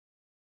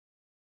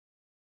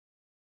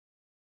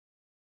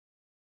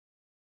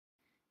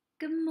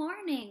Good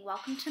morning.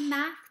 Welcome to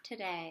math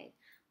today.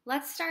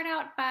 Let's start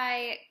out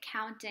by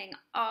counting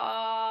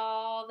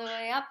all the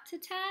way up to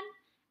 10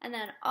 and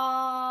then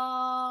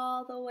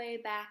all the way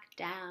back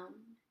down.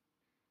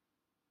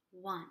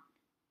 1.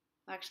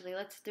 Actually,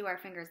 let's do our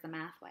fingers the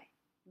math way.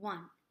 1,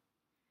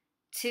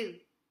 2,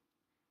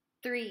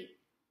 3,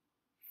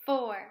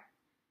 4,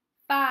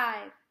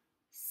 5,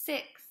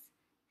 6,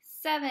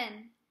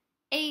 7,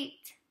 8,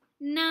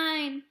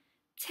 9,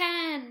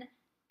 10,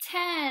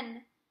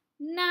 10,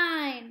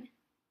 9,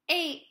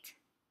 8,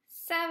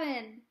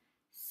 7,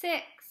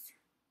 6,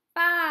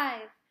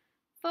 5,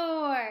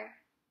 4,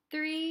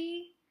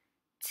 3,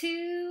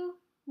 2,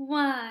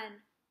 1.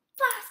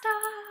 Blast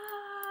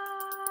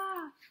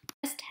off!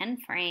 This 10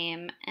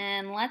 frame,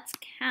 and let's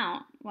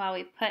count while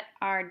we put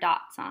our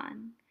dots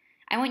on.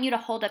 I want you to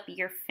hold up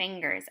your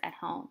fingers at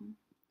home.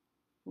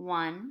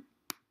 1,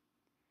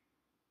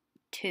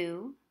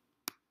 2,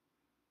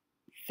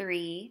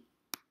 3,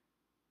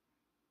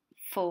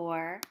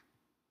 4,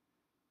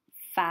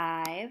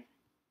 5,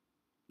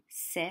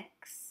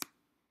 6,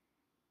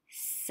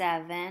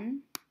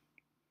 7,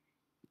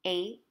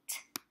 8,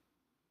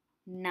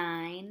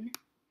 9,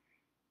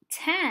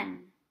 10.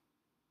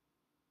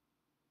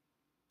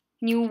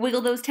 Can you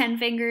wiggle those 10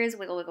 fingers?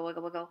 Wiggle, wiggle,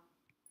 wiggle, wiggle.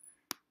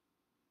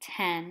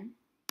 10,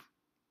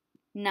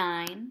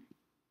 9,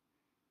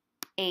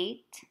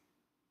 8,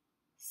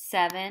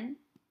 7,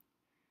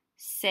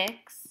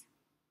 6,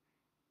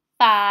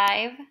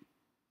 5,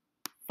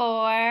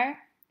 4,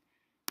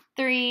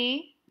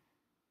 3,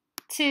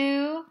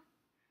 2,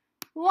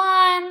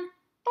 1.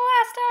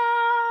 Blast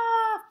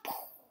off!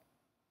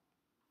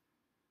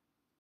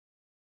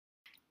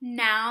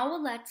 Now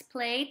let's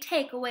play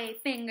takeaway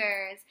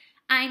fingers.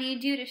 I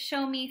need you to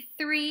show me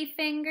 3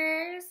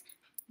 fingers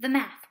the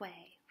math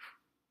way.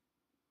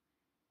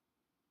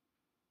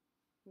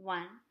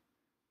 1,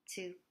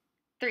 2,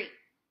 3.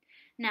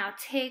 Now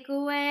take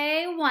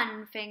away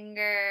 1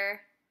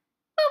 finger.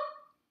 Boop.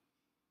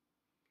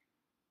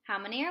 How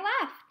many are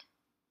left?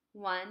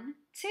 1,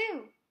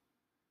 2.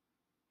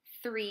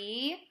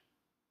 3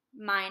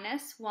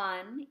 minus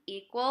 1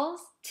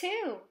 equals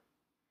 2.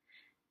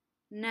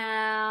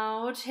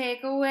 Now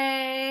take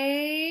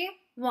away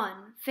 1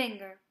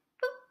 finger.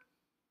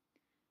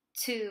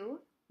 Boop. 2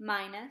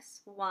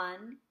 minus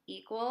 1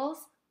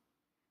 equals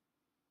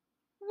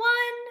 1.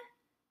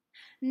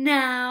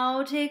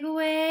 Now take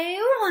away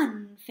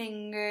 1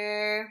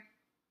 finger.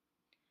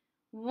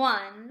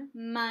 1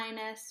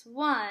 minus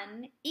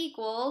 1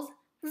 equals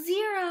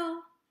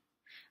 0.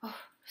 Oh,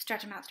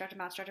 stretch them out, stretch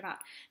them out, stretch them out.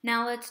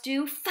 Now let's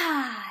do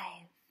 5.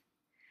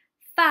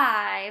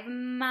 5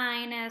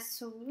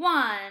 minus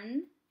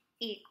 1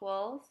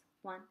 equals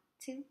 1,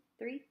 2,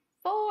 3,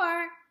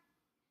 4.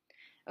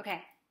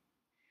 Okay,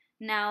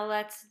 now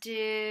let's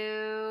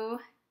do,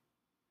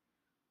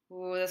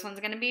 ooh, this one's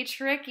gonna be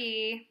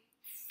tricky.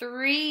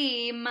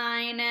 3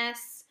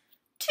 minus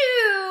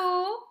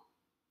 2,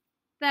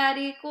 that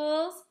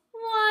equals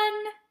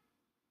 1.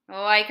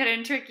 Oh, I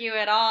couldn't trick you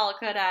at all,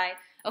 could I?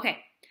 Okay,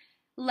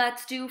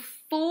 let's do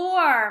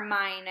 4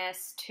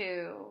 minus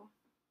 2.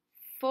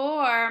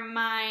 4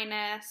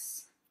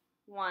 minus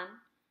 1,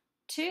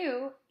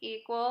 2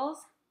 equals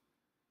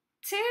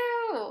 2.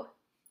 All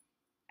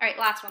right,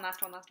 last one.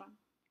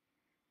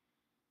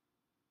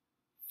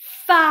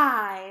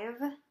 5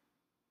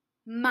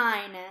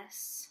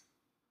 minus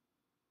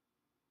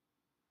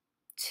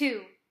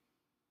 2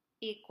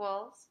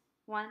 equals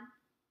 1,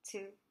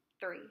 2,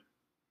 3.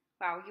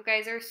 Wow, you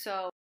guys are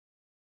so...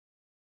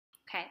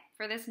 Okay,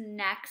 for this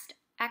next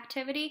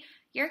activity,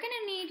 you're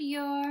gonna need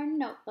your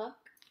notebook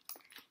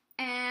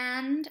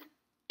and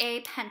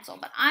a pencil,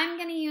 but I'm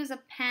gonna use a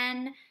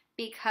pen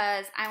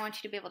because I want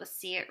you to be able to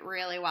see it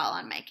really well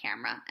on my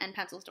camera, and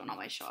pencils don't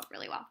always show up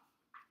really well.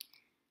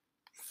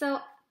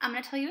 So I'm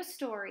gonna tell you a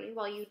story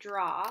while you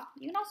draw.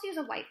 You can also use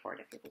a whiteboard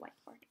if you have a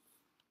whiteboard.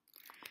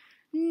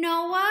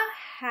 Noah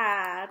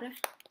had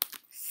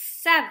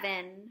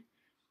 7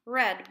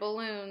 red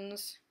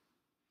balloons.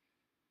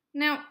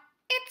 Now,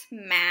 it's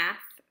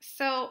math,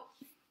 so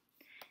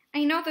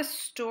I know the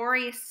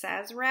story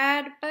says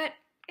red, but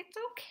it's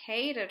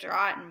okay to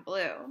draw it in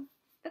blue.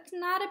 That's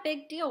not a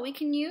big deal. We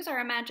can use our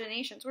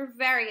imaginations. We're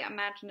very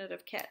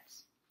imaginative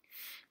kids.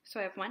 So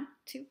I have 1,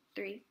 2,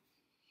 3,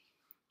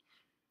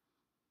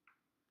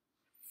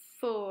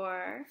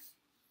 4,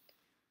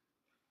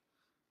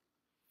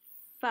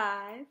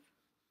 5,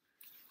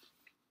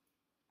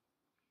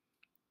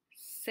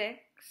 6,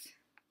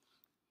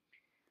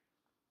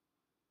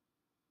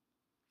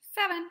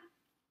 7.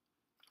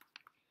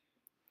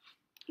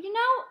 You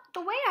know,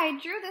 the way I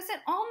drew this, it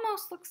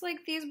almost looks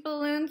like these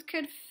balloons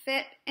could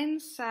fit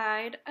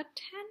inside a 10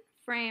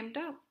 frame,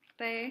 don't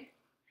they?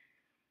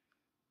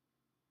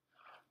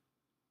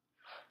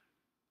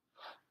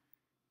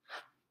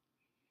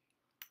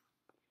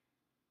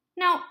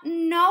 Now,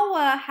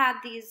 Noah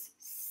had these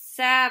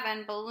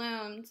 7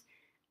 balloons,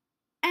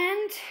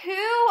 and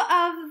 2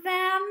 of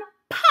them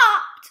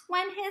popped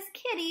when his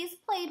kitties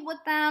played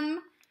with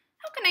them.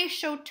 How can I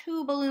show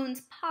 2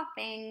 balloons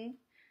popping?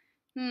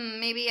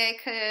 Maybe I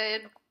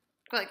could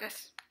Go like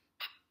this.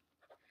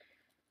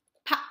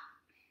 Pop.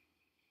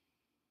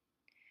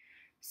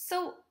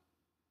 So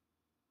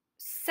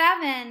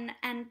 7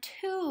 and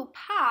 2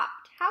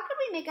 popped. How could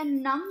we make a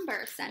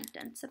number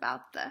sentence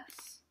about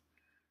this?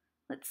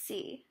 Let's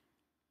see.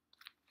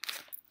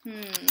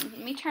 Let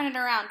me turn it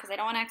around because I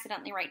don't want to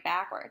accidentally write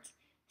backwards.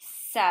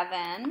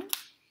 7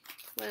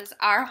 was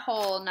our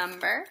whole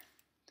number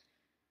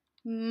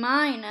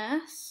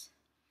minus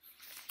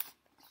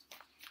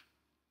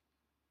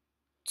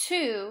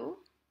 2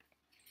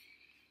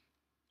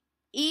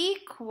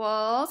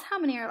 equals, how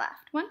many are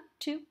left? 1,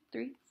 2,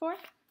 3, 4, 5.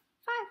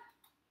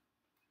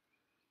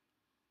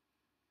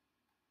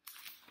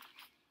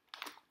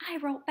 I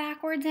wrote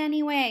backwards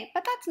anyway,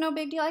 but that's no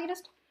big deal. I can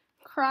just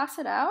cross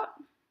it out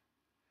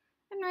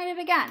and write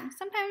it again.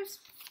 Sometimes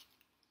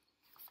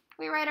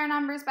we write our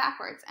numbers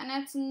backwards, and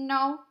it's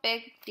no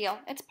big deal.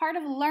 It's part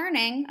of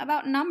learning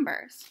about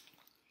numbers.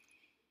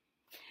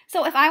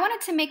 So if I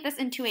wanted to make this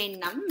into a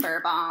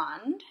number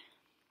bond,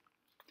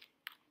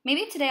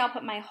 maybe today I'll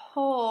put my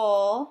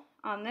whole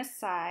on this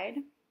side,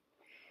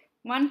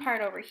 one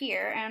part over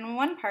here, and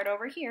one part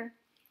over here.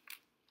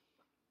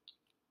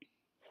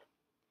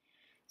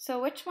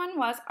 So which one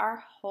was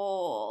our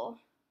whole?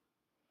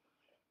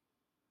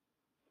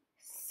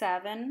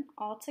 7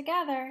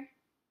 altogether.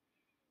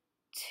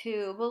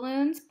 2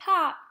 balloons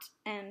popped,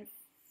 and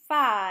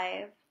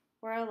 5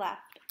 were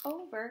left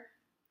over.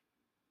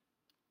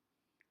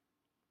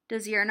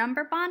 Does your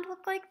number bond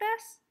look like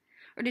this?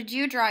 Or did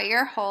you draw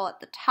your whole at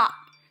the top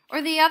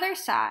or the other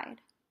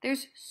side?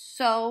 There's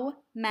so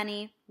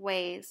many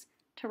ways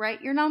to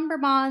write your number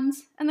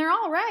bonds, and they're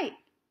all right.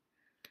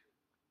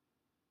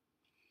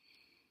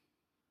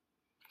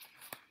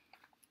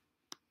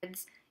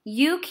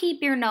 You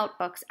keep your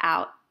notebooks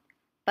out,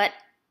 but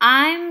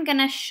I'm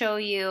gonna show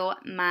you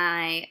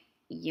my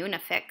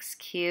Unifix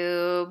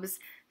cubes.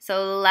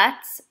 So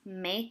let's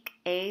make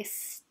a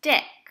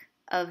stick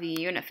of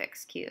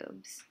Unifix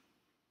cubes.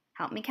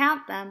 Help me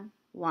count them.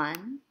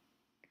 1,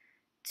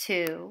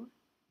 2,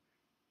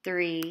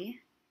 3,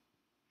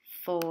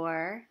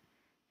 4,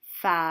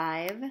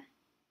 5,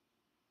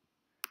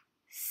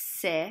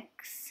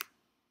 6,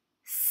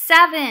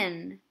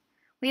 7.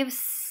 We have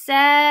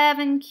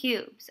 7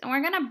 cubes, and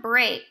we're gonna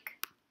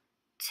break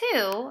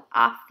 2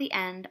 off the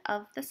end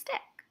of the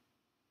stick.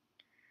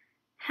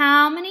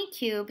 How many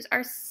cubes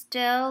are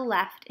still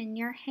left in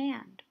your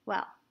hand?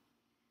 Well,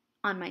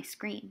 on my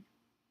screen.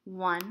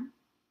 1,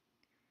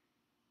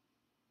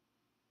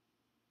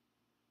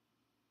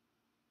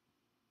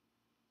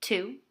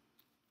 2,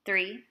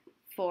 3,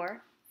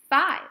 4,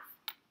 5.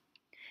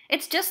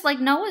 It's just like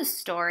Noah's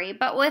story,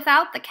 but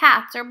without the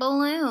cats or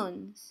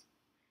balloons.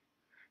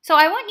 So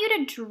I want you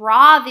to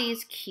draw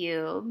these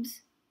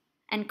cubes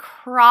and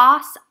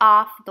cross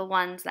off the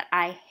ones that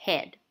I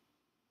hid.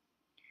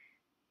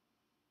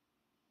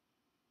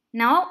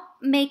 Now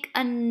make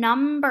a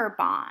number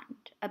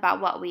bond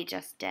about what we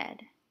just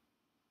did.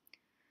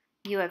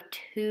 You have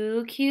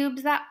 2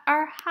 cubes that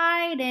are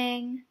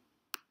hiding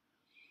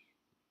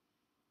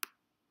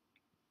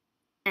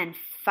and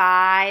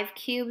 5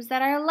 cubes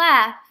that are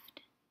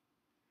left.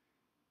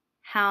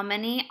 How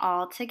many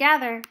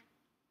altogether?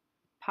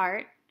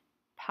 Part,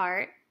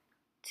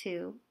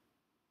 2,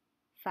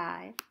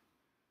 5,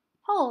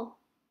 whole,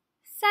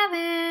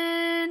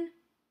 7.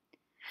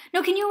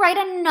 Now, can you write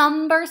a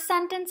number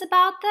sentence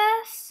about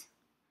this?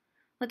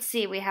 Let's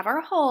see, we have our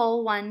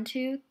whole, 1,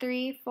 2,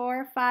 3,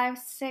 4, 5,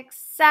 6,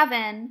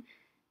 7,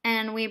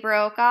 and we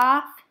broke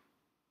off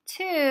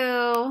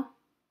 2.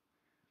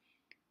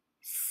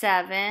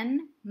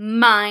 7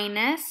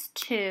 minus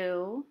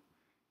 2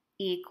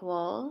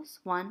 equals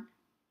 1,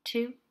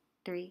 2,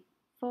 3,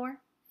 4,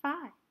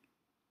 5.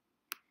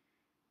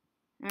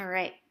 All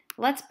right,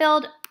 let's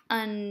build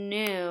a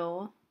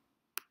new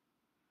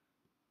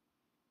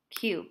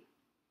cube.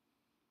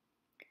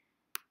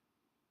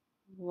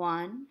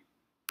 1,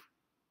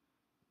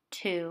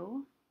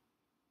 2,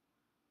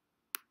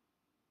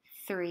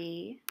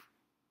 3,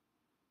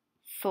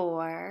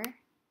 4,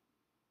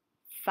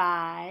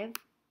 5,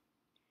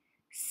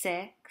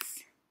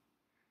 6,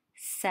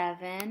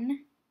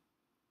 7,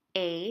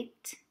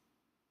 8.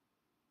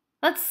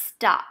 Let's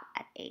stop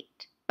at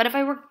 8. But if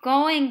I were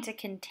going to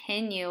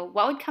continue,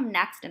 what would come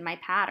next in my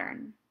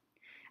pattern?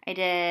 I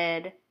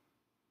did,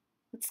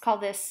 let's call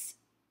this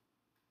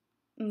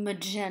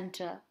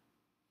magenta.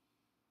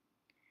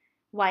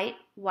 White,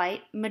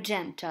 white,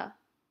 magenta.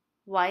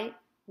 White,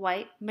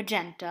 white,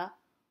 magenta.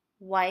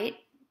 White.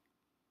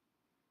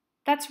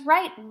 That's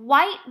right,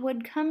 white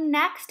would come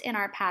next in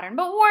our pattern,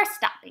 but we're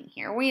stopping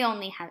here. We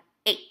only have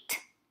 8.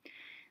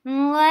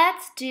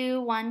 Let's do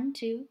 1,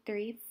 2,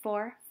 3,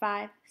 4,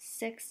 5,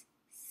 6,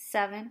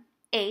 7,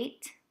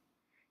 8.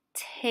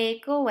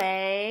 Take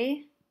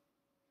away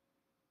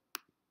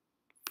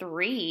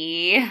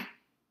 3.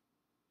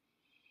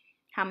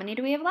 How many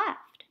do we have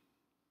left?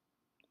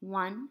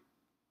 1,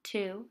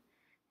 2,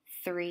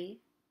 3,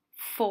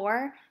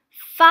 4,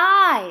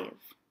 5.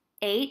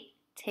 8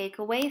 take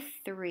away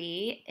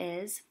 3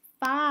 is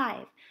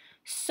 5.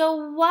 So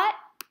what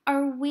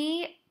are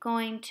we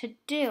going to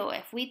do?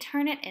 If we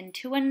turn it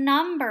into a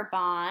number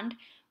bond,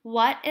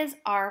 what is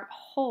our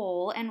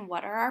whole and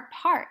what are our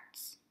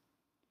parts?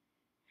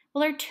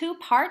 Well, our two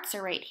parts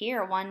are right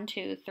here, 1,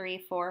 2,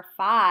 3, 4,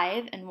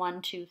 5, and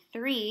 1, 2,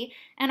 3,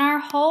 and our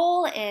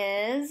whole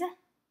is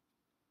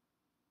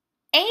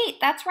 8.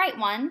 That's right,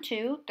 1,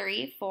 2,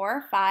 3,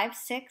 4, 5,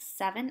 6,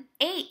 7,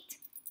 8.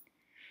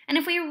 And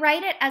if we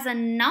write it as a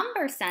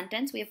number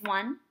sentence, we have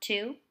 1,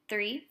 2,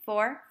 3,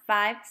 4,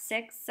 5,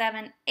 6,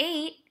 7,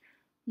 8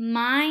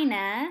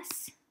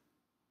 minus,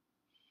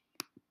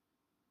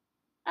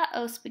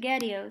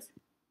 SpaghettiOs.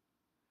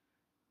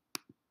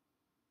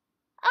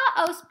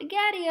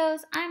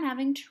 SpaghettiOs, I'm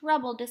having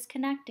trouble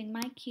disconnecting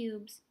my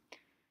cubes.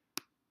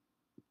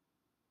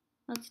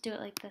 Let's do it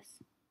like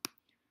this.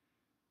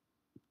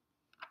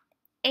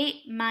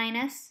 8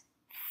 minus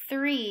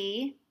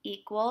 3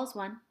 equals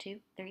 1, 2,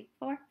 3,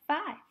 4,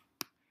 5.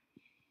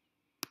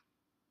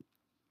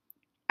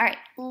 All right,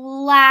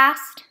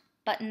 last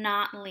but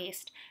not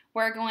least,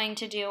 we're going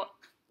to do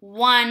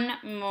one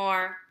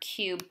more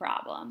cube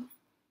problem.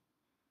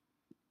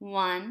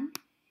 1,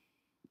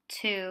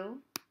 2,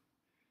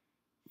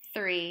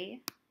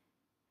 3,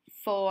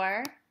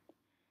 4,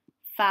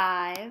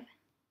 5,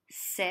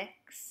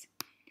 6,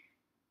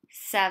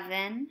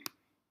 7,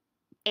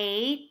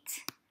 8,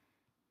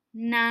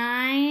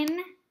 9,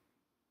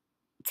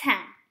 10.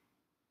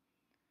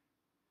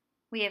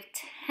 We have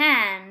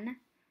 10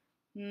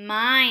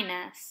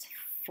 minus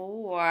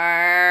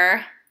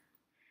 4.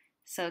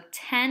 So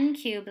 10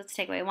 cubed, let's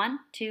take away 1,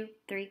 2,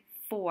 3,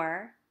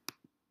 4.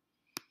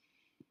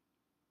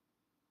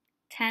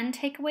 10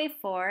 take away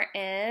 4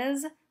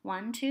 is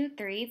 1, 2,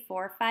 3,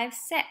 4, 5,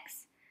 6.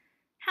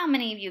 How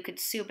many of you could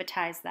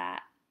subatize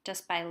that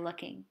just by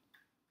looking?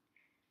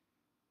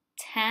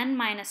 10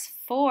 minus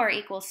 4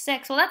 equals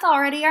 6. Well, that's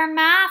already our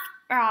math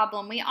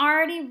problem. We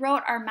already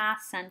wrote our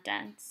math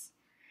sentence.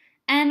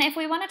 And if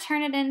we want to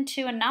turn it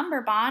into a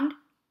number bond,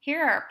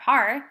 here are our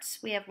parts.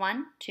 We have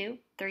 1, 2,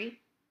 3,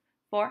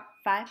 4,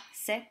 5,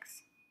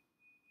 6.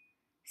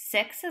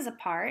 6 is a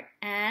part,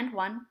 and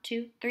 1,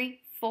 2, 3,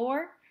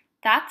 4.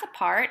 That's a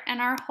part, and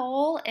our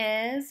whole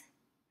is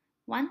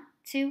 1,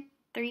 2,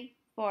 3,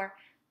 4,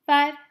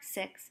 5,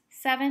 6,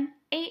 7,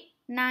 8,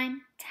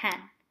 9, 10.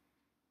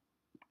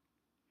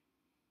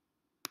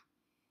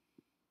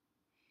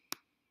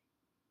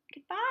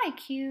 Goodbye,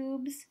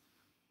 cubes.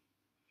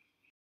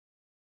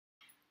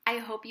 I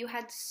hope you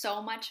had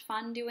so much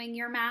fun doing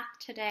your math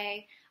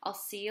today. I'll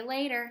see you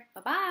later.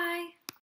 Bye-bye.